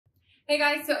Hey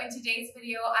guys, so in today's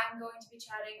video, I'm going to be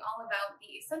chatting all about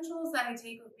the essentials that I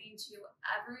take with me to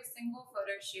every single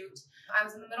photo shoot. I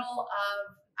was in the middle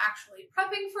of actually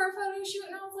prepping for a photo shoot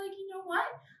and I was like, you know what?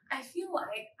 I feel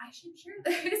like I should share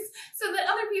this so that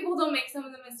other people don't make some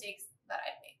of the mistakes that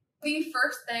I made. The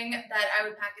first thing that I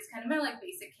would pack is kind of my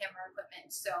basic camera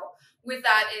equipment. So with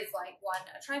that is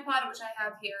a tripod, which I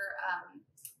have here.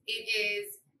 It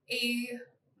is a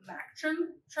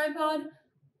Mactrum tripod.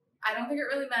 I don't think it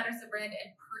really matters the brand,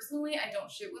 and personally, I don't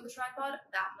shoot with a tripod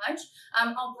that much.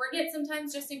 I'll bring it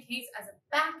sometimes just in case as a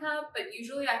backup, but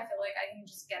usually I feel like I can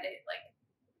just get it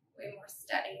way more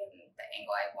steady in the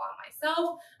angle I want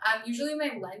myself. Usually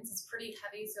my lens is pretty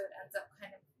heavy, so it ends up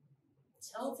kind of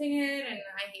tilting it, and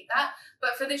I hate that.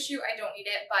 But for this shoot, I don't need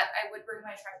it, but I would bring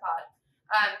my tripod,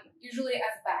 usually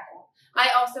as a backup.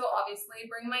 I also obviously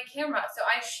bring my camera. So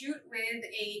I shoot with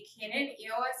a Canon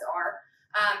EOS R.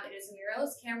 It is a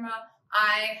mirrorless camera.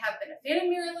 I have been a fan of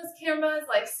mirrorless cameras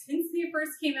since they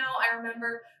first came out. I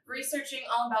remember researching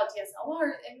all about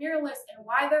DSLRs and mirrorless and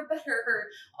why they're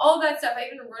better, all that stuff. I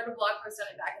even wrote a blog post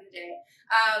on it back in the day.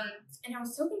 And I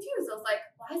was so confused. I was like,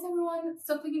 why is everyone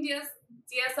still picking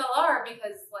DSLR?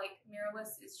 Because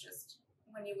mirrorless is just,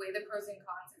 when you weigh the pros and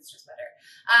cons, it's just better.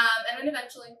 And then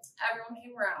eventually everyone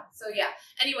came around. So yeah,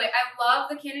 anyway, I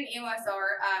love the Canon EOS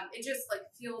R. It just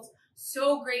feels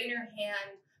so great in your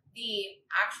hand. The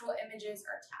actual images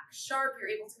are tack sharp.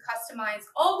 You're able to customize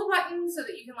all the buttons so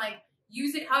that you can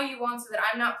use it how you want, so that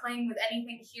I'm not playing with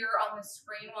anything here on the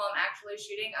screen while I'm actually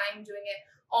shooting. I'm doing it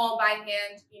all by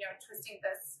hand,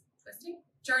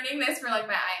 turning this for my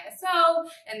ISO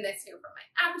and this here for my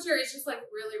aperture. It's just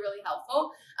really, really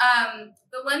helpful.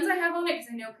 The lens I have on it,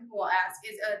 because I know people will ask,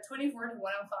 is a 24 to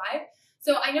 105.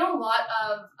 So I know a lot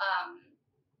of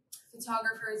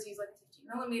photographers use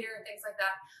 50mm and things like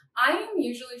that. I am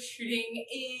usually shooting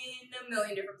in a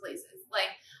million different places.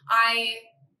 I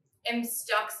am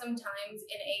stuck sometimes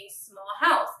in a small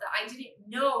house that I didn't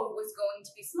know was going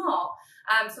to be small.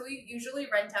 So we usually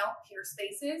rent out pier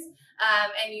spaces,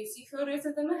 and you see photos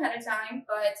of them ahead of time,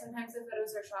 but sometimes the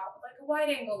photos are shot with a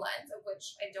wide angle lens, of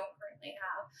which I don't currently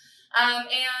have.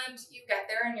 And you get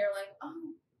there and you're like,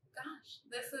 oh gosh,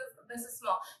 this is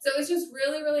small. So it's just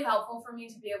really, really helpful for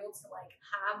me to be able to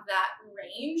have that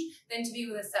range than to be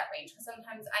with a set range, because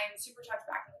sometimes I am super tucked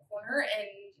back in the corner and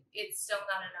it's still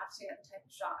not enough to get the type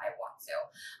of shot I want. So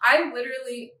I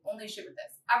literally only shoot with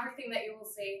this. Everything that you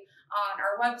will see on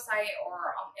our website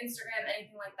or on Instagram,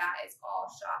 anything like that, is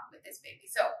all shot with this baby.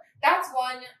 So that's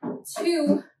one.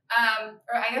 Two,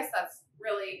 or I guess that's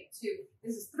really two.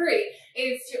 This is three,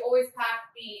 is to always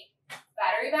pack the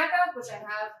battery backup, which I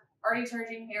have already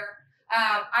charging here.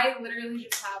 I literally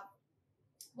just have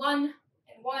one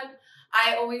and one.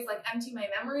 I always empty my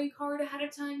memory card ahead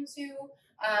of time too.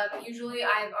 Usually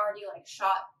I've already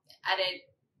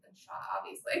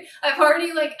obviously. I've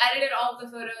already edited all of the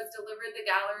photos, delivered the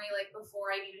gallery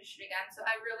before I need to shoot again. So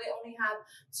I really only have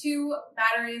two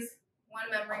batteries, one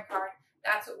memory card.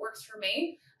 That's what works for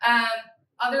me.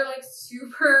 Other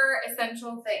super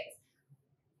essential things.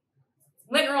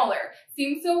 Lint roller.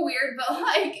 Seems so weird, but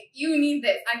you need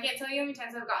this. I can't tell you how many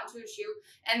times I've gotten to a shoot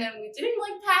and then we didn't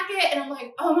pack it, and I'm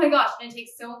like, oh my gosh, and it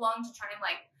takes so long to try and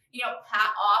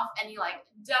pat off any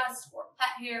dust or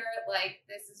pet hair.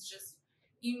 This is just,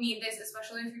 you need this,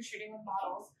 especially if you're shooting with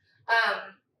models.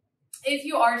 If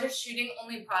you are just shooting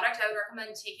only product, I would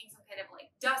recommend taking some kind of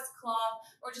dust cloth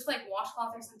or just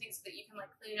washcloth or something so that you can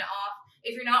clean it off.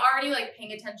 If you're not already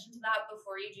paying attention to that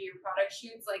before you do your product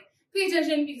shoots, pay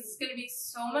attention, because it's going to be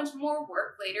so much more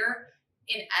work later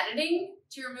in editing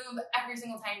to remove every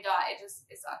single tiny dot. It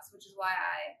sucks, which is why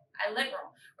I lint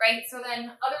roll, right? So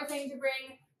then other thing to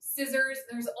bring, scissors.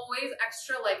 There's always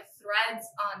extra threads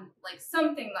on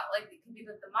something that it could be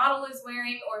that the model is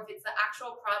wearing, or if it's the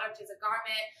actual product is a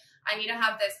garment. I need to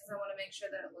have this because I want to make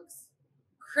sure that it looks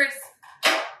crisp.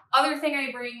 Other thing I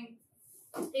bring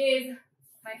is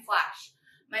my flash.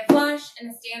 My flash and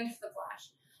a stand for the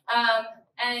flash.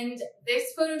 And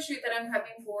this photo shoot that I'm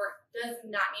prepping for does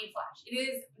not need flash. It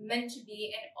is meant to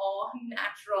be an all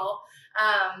natural,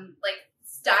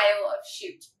 style of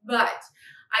shoot. But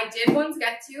I did once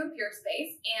get to a pier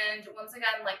space, and once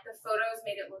again, the photos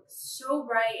made it look so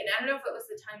bright, and I don't know if it was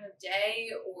the time of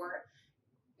day or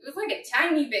it was a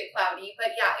tiny bit cloudy,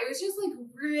 but yeah, it was just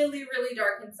really, really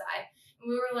dark inside.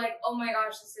 And we were like, oh my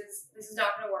gosh, this is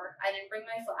not gonna work. I didn't bring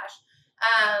my flash.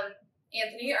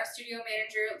 Anthony, our studio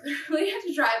manager, literally had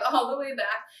to drive all the way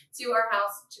back to our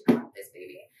house to crop this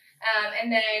baby. And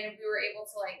then we were able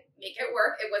to make it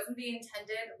work. It wasn't the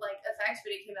intended effect,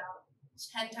 but it came out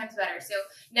 10 times better. So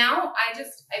now I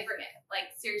bring it.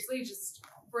 Seriously, just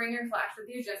bring your flash with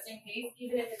you just in case,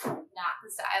 even if it's not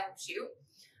the style of shoot.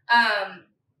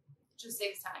 Just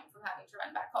saves time from having to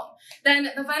run back home. Then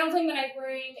the final thing that I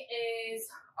bring is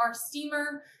our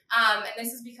steamer. And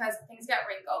this is because things get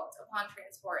wrinkled upon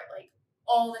transport, like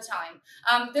all the time.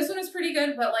 This one is pretty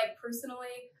good, but like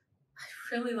personally,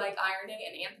 I really like ironing,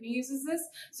 and Anthony uses this.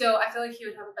 So I feel like he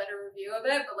would have a better review of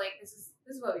it, but like this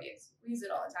is what we use. We use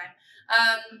it all the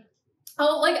time.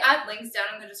 I'll like add links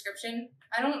down in the description.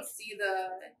 I don't see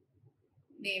the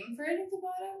name for it at the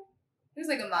bottom. There's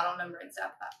like a model number and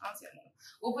stuff, but I don't see a name.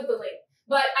 We'll put the link.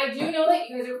 But I do know that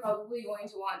you guys are probably going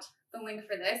to want the link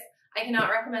for this. I cannot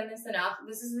recommend this enough.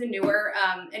 This is the newer,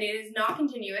 and it is not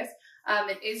continuous.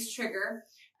 It is trigger.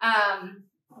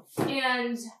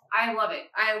 And I love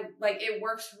it. It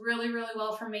works really, really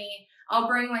well for me. I'll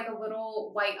bring like a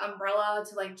little white umbrella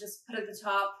to like just put at the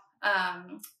top,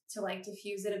 to like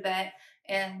diffuse it a bit.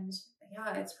 And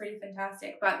yeah, it's pretty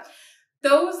fantastic. But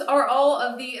those are all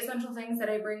of the essential things that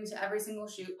I bring to every single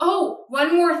shoot. Oh,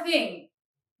 one more thing.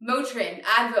 Motrin,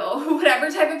 Advil, whatever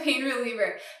type of pain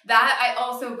reliever, that I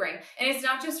also bring. And it's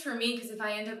not just for me, because if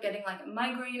I end up getting like a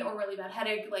migraine or really bad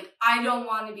headache, like I don't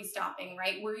want to be stopping,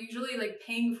 right? We're usually like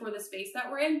paying for the space that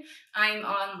we're in. I'm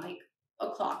on like a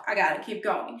clock. I gotta keep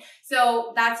going.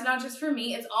 So that's not just for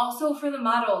me, it's also for the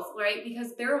models, right?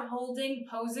 Because they're holding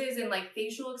poses and like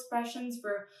facial expressions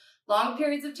for long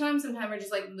periods of time. Sometimes we're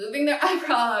just like moving their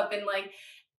eyebrow up, and like,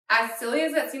 as silly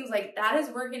as that seems, like that is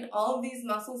working all of these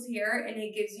muscles here, and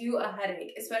it gives you a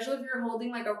headache, especially if you're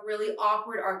holding like a really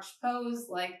awkward arched pose.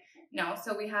 Like, no,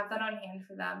 so we have that on hand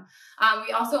for them.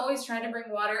 We also always try to bring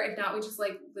water. If not, we just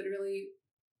like literally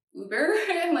Uber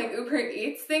and like Uber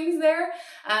Eats things there,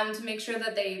 to make sure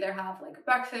that they either have like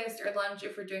breakfast or lunch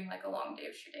if we're doing like a long day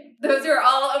of shooting. Those are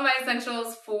all of my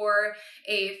essentials for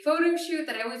a photo shoot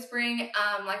that I always bring.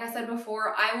 Like I said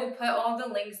before, I will put all the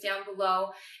links down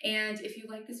below. And if you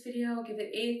like this video, give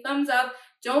it a thumbs up.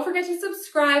 Don't forget to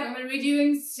subscribe. I'm going to be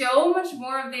doing so much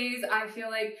more of these. I feel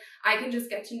like I can just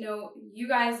get to know you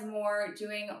guys more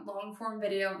doing long form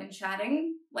video and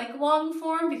chatting like long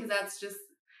form, because that's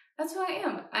who I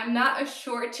am. I'm not a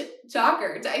short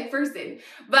talker type person.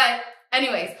 But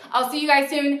anyways, I'll see you guys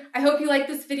soon. I hope you like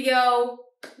this video.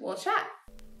 We'll chat.